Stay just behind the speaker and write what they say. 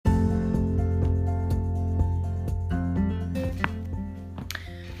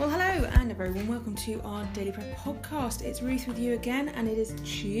very warm welcome to our Daily Prayer podcast. It's Ruth with you again, and it is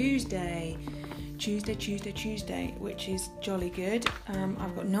Tuesday, which is jolly good.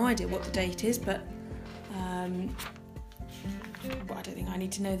 I've got no idea what the date is, but I don't think I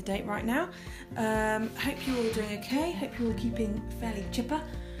need to know the date right now. Hope you're all doing okay. Hope you're all keeping fairly chipper.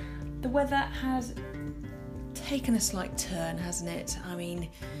 The weather has taken a slight turn, hasn't it? I mean,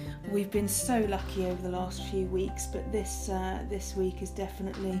 we've been so lucky over the last few weeks, but this week is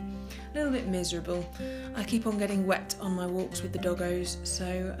definitely a little bit miserable. I keep on getting wet on my walks with the doggos,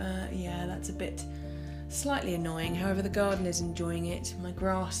 so that's a bit slightly annoying. However, the garden is enjoying it. My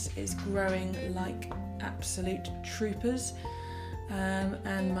grass is growing like absolute troopers,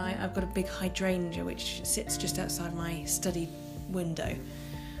 and I've got a big hydrangea which sits just outside my study window,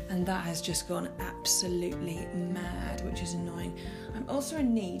 and that has just gone absolutely mad, which is annoying. I'm also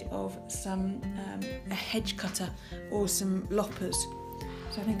in need of a hedge cutter or some loppers,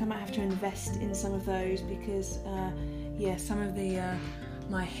 so I think I might have to invest in some of those because some of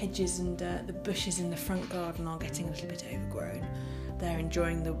my hedges and the bushes in the front garden are getting a little bit overgrown. They're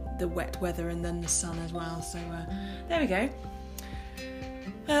enjoying the wet weather and then the sun as well, so there we go.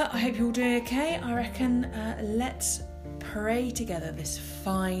 I hope you're all doing okay. I reckon let's pray together this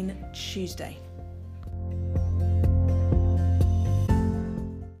fine Tuesday.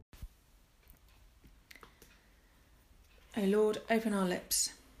 O Lord, open our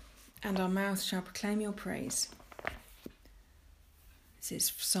lips, and our mouth shall proclaim your praise. This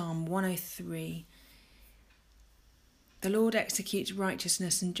is Psalm 103. The Lord executes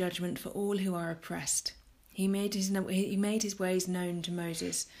righteousness and judgment for all who are oppressed. He made his ways known to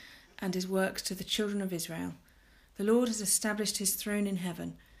Moses, and his works to the children of Israel. The Lord has established his throne in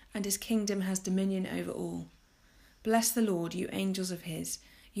heaven, and his kingdom has dominion over all. Bless the Lord, you angels of his,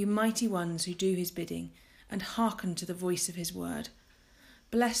 you mighty ones who do his bidding, and hearken to the voice of his word.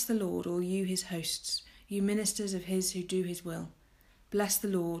 Bless the Lord, all you his hosts, you ministers of his who do his will. Bless the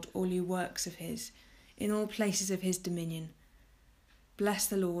Lord, all you works of his, in all places of his dominion. Bless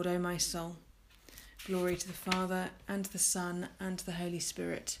the Lord, O my soul. Glory to the Father, and the Son, and the Holy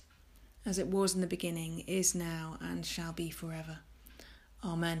Spirit, as it was in the beginning, is now, and shall be forever.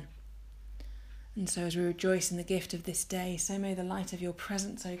 Amen. And so as we rejoice in the gift of this day, so may the light of your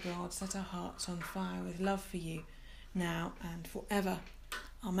presence, O God, set our hearts on fire with love for you, now and forever.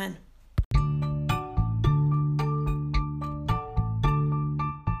 Amen.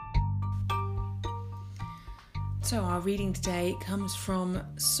 So our reading today comes from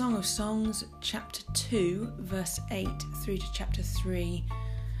Song of Songs, chapter 2, verse 8 through to chapter 3.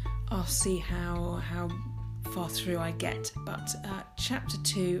 I'll see how far through I get, but chapter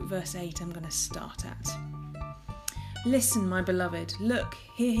 2, verse 8 I'm going to start at. Listen, my beloved, look,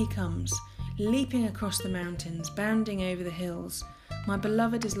 here he comes, leaping across the mountains, bounding over the hills. My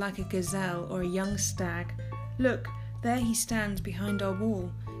beloved is like a gazelle or a young stag. Look, there he stands behind our wall,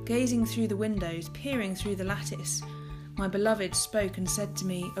 gazing through the windows, peering through the lattice. My beloved spoke and said to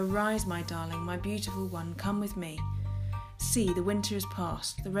me, Arise, my darling, my beautiful one, come with me. See, the winter is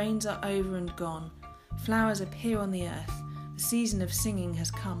past, the rains are over and gone. Flowers appear on the earth, the season of singing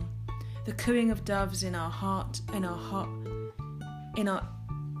has come. The cooing of doves is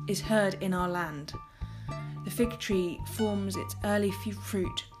heard in our land. The fig tree forms its early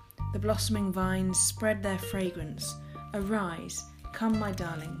fruit, the blossoming vines spread their fragrance. Arise, come my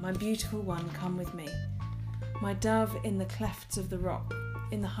darling, my beautiful one, come with me. My dove in the clefts of the rock,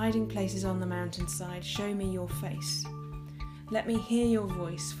 in the hiding places on the mountainside, show me your face. Let me hear your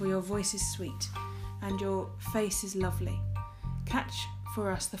voice, for your voice is sweet, and your face is lovely. Catch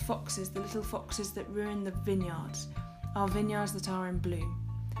for us the little foxes that ruin the vineyards, our vineyards that are in bloom.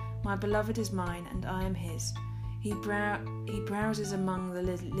 My beloved is mine, and I am his. He browses among the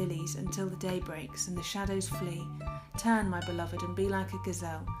lilies until the day breaks and the shadows flee. Turn, my beloved, and be like a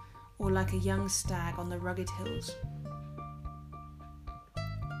gazelle, or like a young stag on the rugged hills.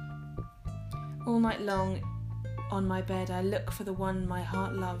 All night long on my bed I look for the one my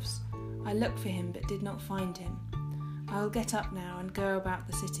heart loves. I looked for him but did not find him. I will get up now and go about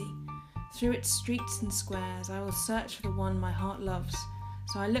the city. Through its streets and squares I will search for the one my heart loves.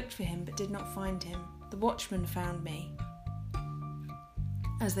 So I looked for him but did not find him. The watchmen found me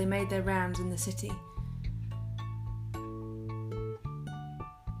as they made their rounds in the city.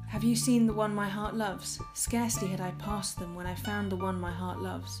 Have you seen the one my heart loves? Scarcely had I passed them when I found the one my heart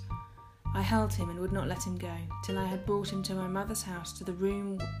loves. I held him and would not let him go, till I had brought him to my mother's house, to the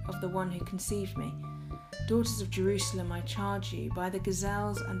room of the one who conceived me. Daughters of Jerusalem, I charge you, by the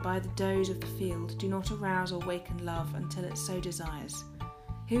gazelles and by the does of the field, do not arouse or waken love until it so desires.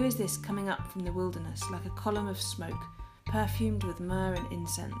 Who is this coming up from the wilderness, like a column of smoke, perfumed with myrrh and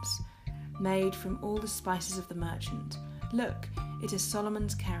incense? made from all the spices of the merchant. Look, it is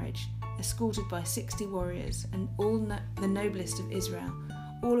Solomon's carriage, escorted by 60 warriors, and all the noblest of Israel,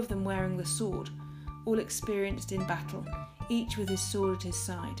 all of them wearing the sword, all experienced in battle, each with his sword at his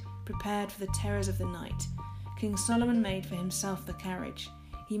side, prepared for the terrors of the night. King Solomon made for himself the carriage.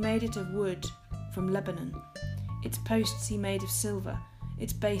 He made it of wood from Lebanon. Its posts he made of silver,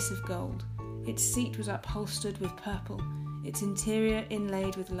 its base of gold. Its seat was upholstered with purple, its interior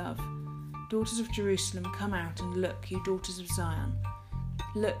inlaid with love. Daughters of Jerusalem, come out and look, you daughters of Zion.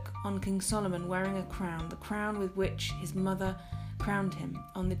 Look on King Solomon wearing a crown, the crown with which his mother crowned him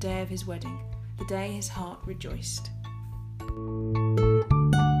on the day of his wedding, the day his heart rejoiced.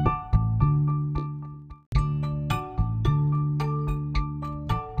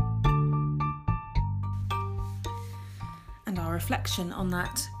 And our reflection on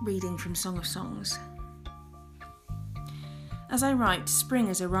that reading from Song of Songs. As I write, spring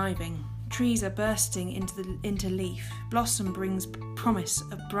is arriving. Trees are bursting into leaf. Blossom brings promise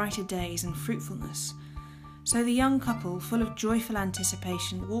of brighter days and fruitfulness. So the young couple, full of joyful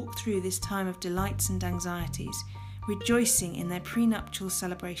anticipation, walk through this time of delights and anxieties, rejoicing in their prenuptial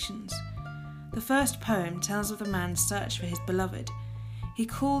celebrations. The first poem tells of the man's search for his beloved. He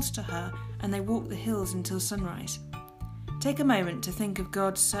calls to her, and they walk the hills until sunrise. Take a moment to think of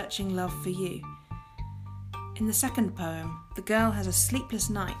God's searching love for you. In the second poem, the girl has a sleepless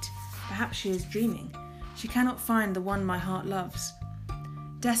night. Perhaps she is dreaming. She cannot find the one my heart loves.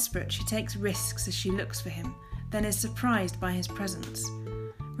 Desperate, she takes risks as she looks for him, then is surprised by his presence.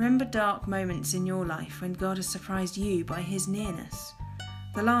 Remember dark moments in your life when God has surprised you by his nearness.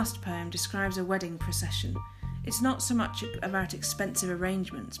 The last poem describes a wedding procession. It's not so much about expensive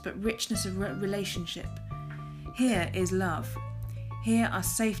arrangements, but richness of relationship. Here is love. Here are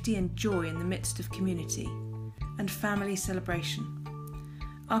safety and joy in the midst of community and family celebration.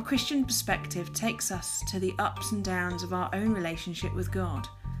 Our Christian perspective takes us to the ups and downs of our own relationship with God.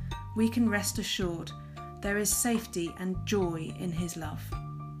 We can rest assured there is safety and joy in his love.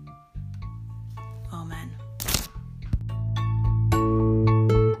 Amen.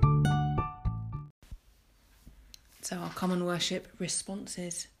 So our common worship response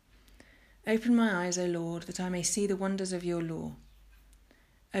is: Open my eyes, O Lord, that I may see the wonders of your law.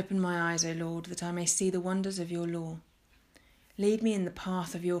 Open my eyes, O Lord, that I may see the wonders of your law. Lead me in the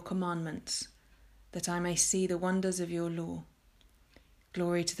path of your commandments, that I may see the wonders of your law.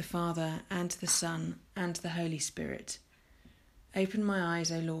 Glory to the Father, and to the Son, and to the Holy Spirit. Open my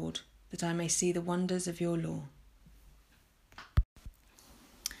eyes, O Lord, that I may see the wonders of your law.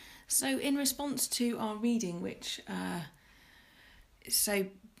 So in response to our reading, which is so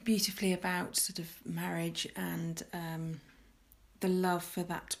beautifully about sort of marriage and the love for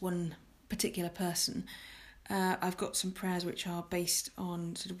that one particular person, I've got some prayers which are based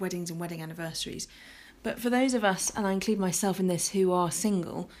on sort of weddings and wedding anniversaries. But for those of us, and I include myself in this, who are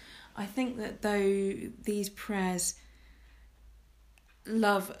single, I think that though these prayers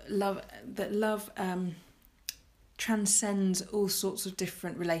love transcends all sorts of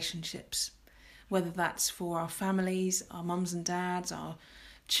different relationships, whether that's for our families, our mums and dads, our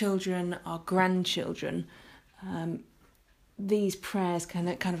children, our grandchildren. These prayers kind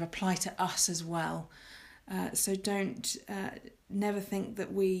of apply to us as well. So don't never think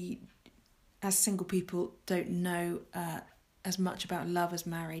that we, as single people, don't know as much about love as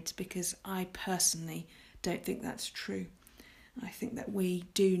married, because I personally don't think that's true. I think that we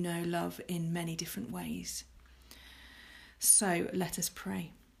do know love in many different ways. So let us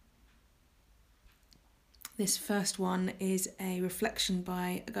pray. This first one is a reflection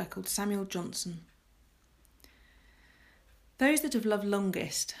by a guy called Samuel Johnson. Those that have loved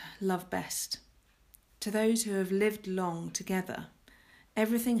longest love best. To those who have lived long together,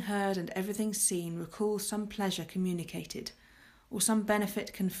 everything heard and everything seen recalls some pleasure communicated, or some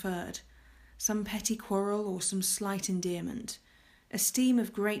benefit conferred, some petty quarrel or some slight endearment. Esteem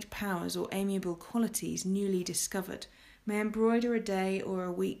of great powers or amiable qualities newly discovered may embroider a day or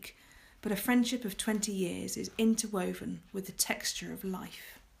a week, but a friendship of 20 years is interwoven with the texture of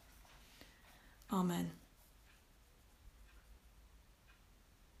life. Amen.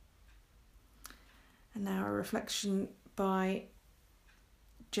 And now a reflection by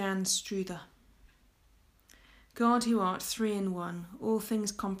Jan Struther. God, who art three in one, all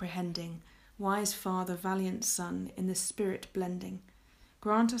things comprehending, wise Father, valiant Son, in the Spirit blending,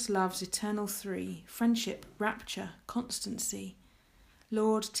 grant us love's eternal three, friendship, rapture, constancy.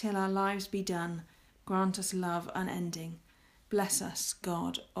 Lord, till our lives be done, grant us love unending. Bless us,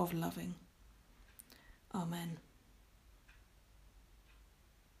 God of loving. Amen.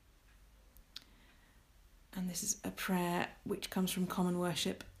 And this is a prayer which comes from Common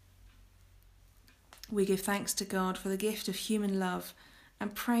Worship, We give thanks to God for the gift of human love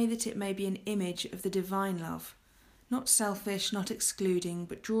and pray that it may be an image of the divine love, not selfish, not excluding,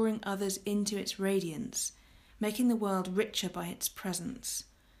 but drawing others into its radiance, making the world richer by its presence.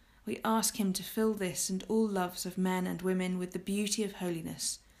 We ask him to fill this and all loves of men and women with the beauty of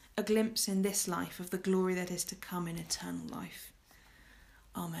holiness, a glimpse in this life of the glory that is to come in eternal life.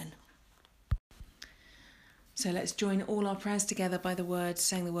 Amen. So let's join all our prayers together by the words,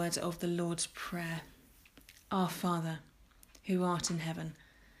 saying the words of the Lord's Prayer. Our Father, who art in heaven,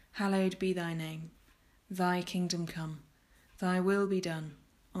 hallowed be thy name. Thy kingdom come, thy will be done,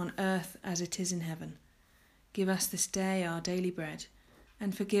 on earth as it is in heaven. Give us this day our daily bread,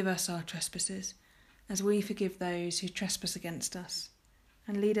 and forgive us our trespasses, as we forgive those who trespass against us.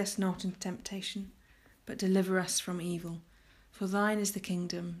 And lead us not into temptation, but deliver us from evil. For thine is the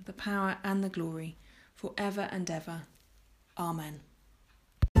kingdom, the power and the glory, for ever and ever. Amen.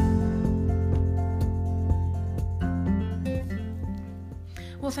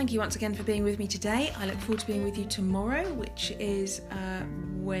 Well, thank you once again for being with me today. I look forward to being with you tomorrow, which is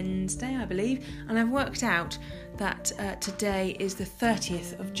Wednesday, I believe. And I've worked out that today is the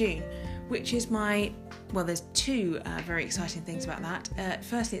 30th of June, which is there's two very exciting things about that.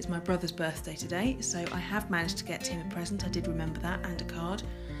 Firstly, it's my brother's birthday today, so I have managed to get him a present. I did remember that, and a card,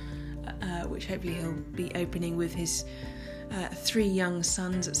 which hopefully he'll be opening with his 3 young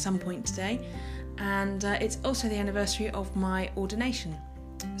sons at some point today. And it's also the anniversary of my ordination.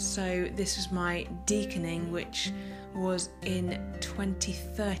 So this was my deaconing, which was in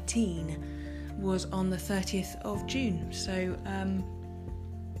 2013, was on the 30th of June. So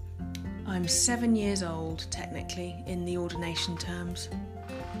I'm 7 years old, technically, in the ordination terms.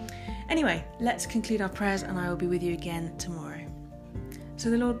 Anyway, let's conclude our prayers and I will be with you again tomorrow.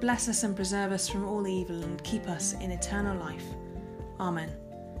 So the Lord bless us and preserve us from all evil and keep us in eternal life. Amen.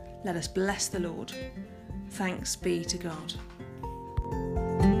 Let us bless the Lord. Thanks be to God.